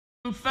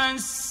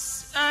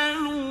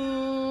فاسألوا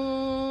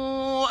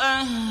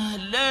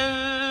أهل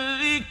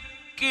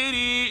الذكر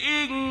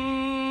إن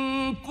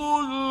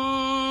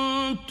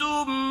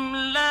كنتم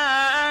لا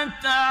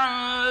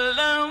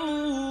تعلمون.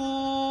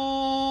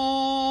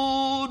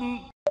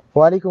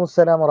 ওয়ালাইকুম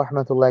আসসালাম ওয়া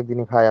রাহমাতুল্লাহ।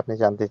 একদিনই ভাই আপনি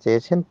জানতে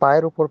চেয়েছেন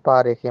পায়ের উপর পা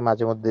রেখে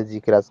মাঝে মধ্যে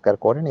জিকির আজকার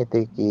করেন, এতে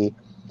কি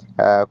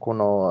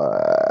কোনো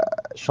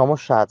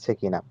সমস্যা আছে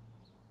কিনা?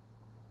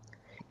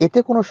 এতে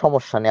কোনো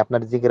সমস্যা নেই,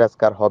 আপনার জিকির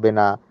আজকার হবে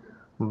না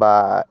বা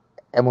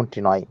এমনটি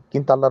নয়।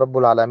 কিন্তু আল্লাহ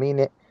রাব্বুল আলামিন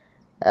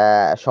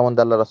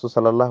সম্বন্ধে আল্লাহ রাসূল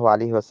সাল্লাল্লাহু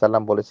আলাইহি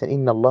ওয়াসাল্লাম বলেছেন,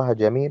 ইন্নাল্লাহা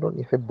জামিলুন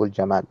ইউহিব্বুল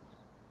জামাল।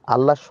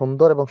 আল্লাহ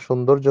সুন্দর এবং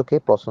সৌন্দর্যকে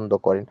পছন্দ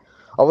করেন।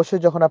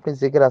 অবশ্যই যখন আপনি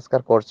জিকির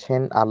আজকার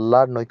করছেন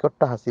আল্লাহর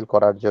নৈকট্য হাসিল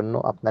করার জন্য,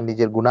 আপনার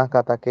নিজের গুনাহ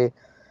খাতাকে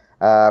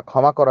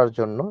ক্ষমা করার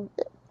জন্য,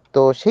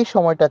 তো সেই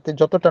সময়টাতে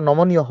যতটা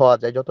নমনীয় হওয়া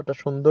যায়, যতটা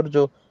সৌন্দর্য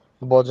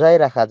বজায়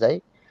রাখা যায়,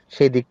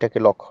 সেই দিকটাকে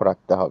লক্ষ্য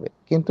রাখতে হবে।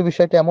 কিন্তু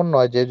বিষয়টা এমন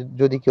নয় যে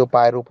যদি কেউ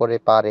পায়ের উপরে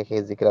পা রেখে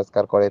জিকির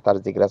আজকার করে তার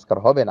জিকির আজকার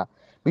হবে না।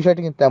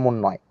 বিষয়টি কিন্তু এমন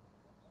নয়,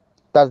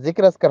 তার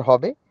জিকির আজকার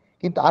হবে,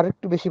 কিন্তু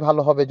আরেকটু বেশি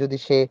ভালো হবে যদি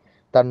সে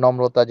তার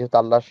নম্রতা, যেহেতু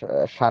আল্লাহ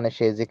শানে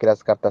সে জিকির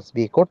আজকার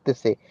তাসবিহ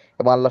করতেছে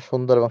এবং আল্লাহ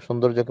সুন্দর এবং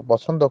সৌন্দর্যকে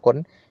পছন্দ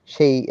করেন,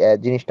 সেই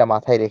জিনিসটা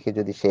মাথায় রেখে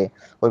যদি সে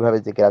ওইভাবে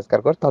জিকির আজকার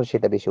করে তাহলে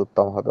সেটা বেশি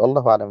উত্তম হবে।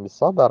 আল্লাহু আ'লাম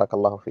বিস-সাওয়াব।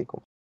 বারাকাল্লাহু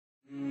ফীকুম।